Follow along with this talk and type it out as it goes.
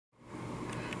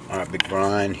Alright, Big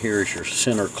Brian, here's your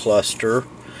center cluster,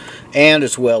 and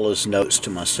as well as notes to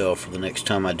myself for the next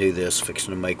time I do this,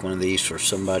 fixing to make one of these for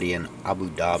somebody in Abu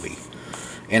Dhabi.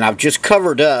 And I've just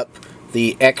covered up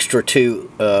the extra two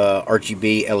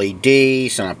RGB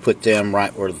LEDs, and I put them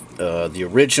right where the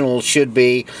original should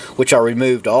be, which I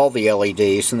removed all the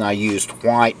LEDs, and I used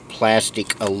white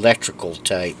plastic electrical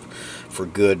tape for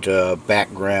good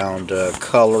background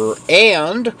color,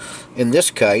 and in this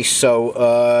case,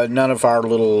 so none of our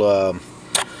little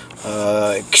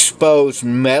exposed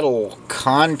metal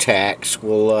contacts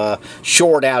will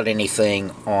short out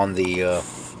anything on the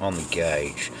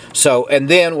gauge. So, and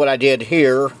then what I did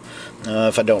here,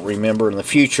 if I don't remember in the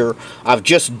future, I've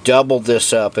just doubled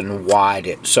this up and widened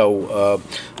it. So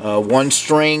one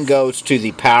string goes to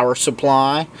the power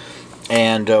supply,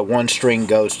 and one string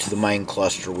goes to the main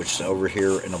cluster, which is over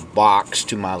here in a box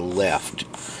to my left.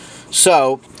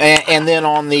 So, and then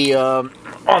on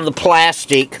the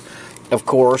plastic, of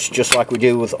course, just like we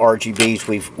do with RGBs,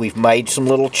 we've made some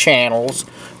little channels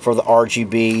for the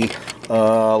RGB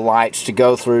lights to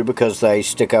go through because they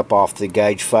stick up off the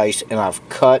gauge face, and I've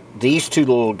cut these two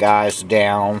little guys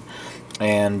down,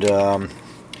 and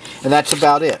that's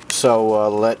about it. So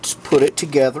let's put it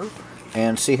together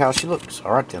and see how she looks.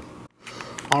 All right then.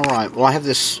 Alright, well I have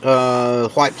this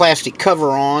white plastic cover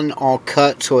on, all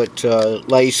cut so it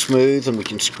lays smooth and we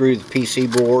can screw the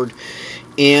PC board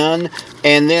in.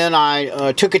 And then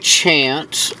I took a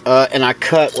chance and I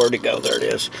cut, where'd it go? There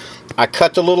it is. I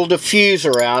cut the little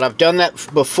diffuser out. I've done that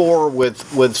before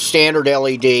with standard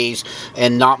LEDs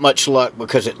and not much luck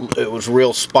because it was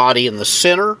real spotty in the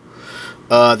center.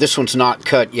 This one's not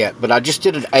cut yet, but I just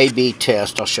did an A/B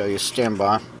test. I'll show you. Stand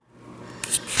by.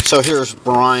 So here's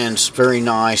Brian's very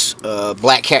nice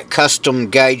Black Cat custom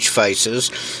gauge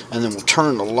faces, and then we'll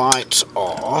turn the lights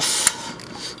off.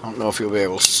 I don't know if you'll be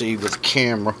able to see with the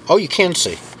camera. Oh, you can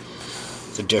see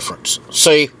the difference.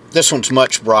 See, this one's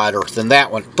much brighter than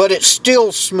that one, but it's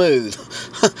still smooth.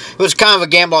 It was kind of a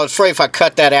gamble. I was afraid if I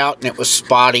cut that out and it was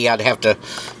spotty, I'd have to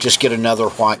just get another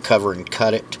white cover and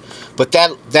cut it. But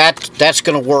that's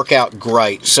going to work out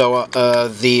great. So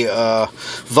the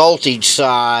voltage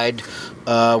side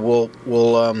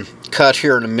we'll cut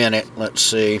here in a minute. Let's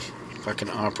see if I can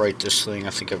operate this thing.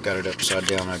 I think I've got it upside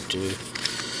down. I do.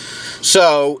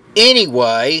 So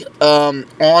anyway,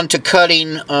 on to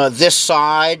cutting this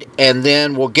side, and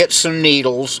then we'll get some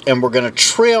needles and we're going to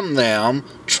trim them,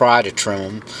 try to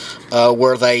trim them,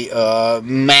 where they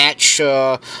match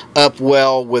up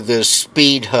well with the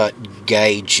Speed Hut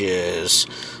gauges.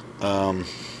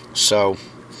 So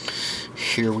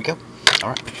here we go. All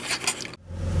right.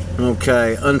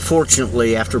 Okay,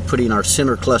 unfortunately, after putting our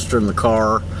center cluster in the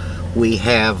car, we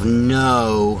have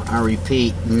no, I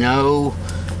repeat, no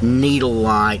needle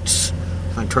lights.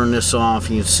 If I turn this off,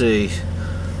 you can see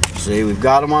we've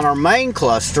got them on our main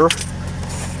cluster,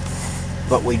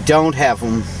 but we don't have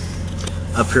them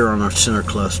up here on our center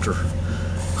cluster,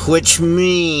 which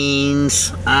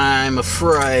means, I'm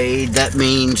afraid, that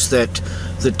means that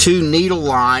the two needle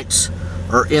lights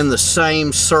are in the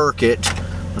same circuit.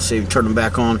 Let's see if we turn them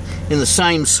back on. In the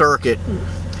same circuit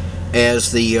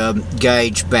as the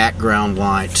gauge background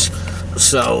lights.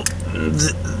 So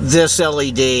this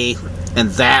LED and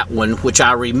that one, which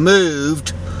I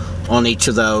removed on each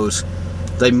of those,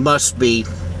 they must be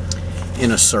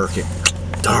in a circuit.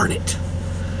 Darn it.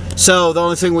 So the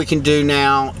only thing we can do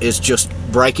now is just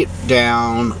break it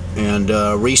down and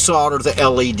resolder the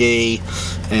LED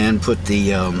and put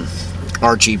the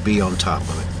RGB on top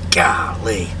of it.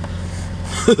 Golly.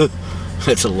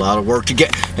 That's a lot of work to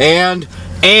get, and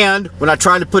when I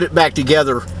tried to put it back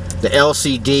together, the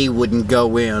LCD wouldn't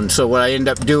go in. So what I end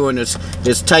up doing is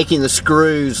taking the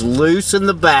screws loose in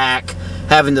the back,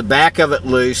 having the back of it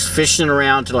loose, fishing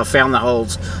around till I found the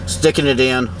holes, sticking it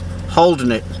in,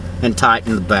 holding it, and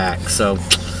tightening the back. So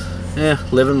yeah,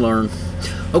 live and learn.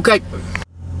 Okay.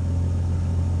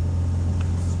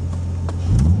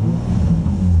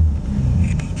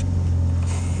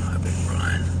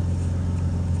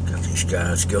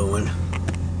 Guys going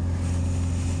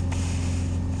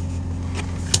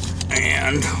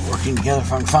and working together.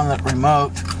 If I can find that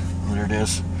remote, there it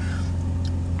is.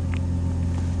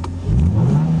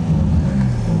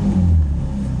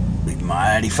 Be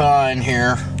mighty fine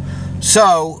here.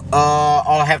 So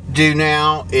all I have to do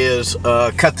now is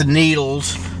cut the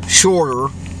needles shorter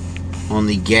on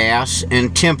the gas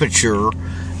and temperature,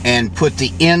 and put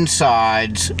the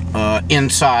insides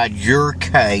inside your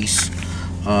case.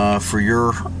 For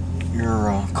your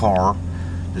car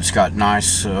that's got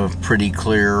nice, pretty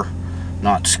clear,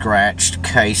 not scratched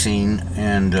casing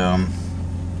and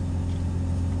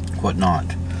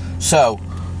whatnot. So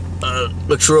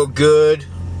Looks real good.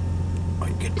 I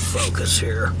can get focus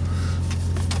here.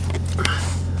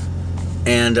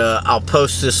 And I'll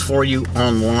post this for you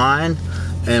online,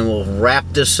 and we'll wrap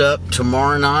this up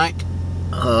tomorrow night,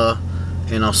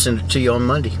 and I'll send it to you on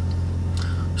Monday.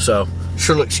 So,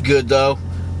 sure looks good though.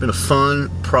 Been a fun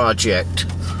project.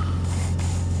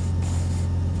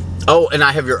 Oh, and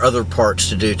I have your other parts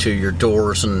to do too, your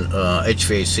doors and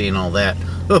HVAC and all that.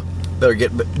 Oh, better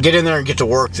get in there and get to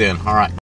work then. All right.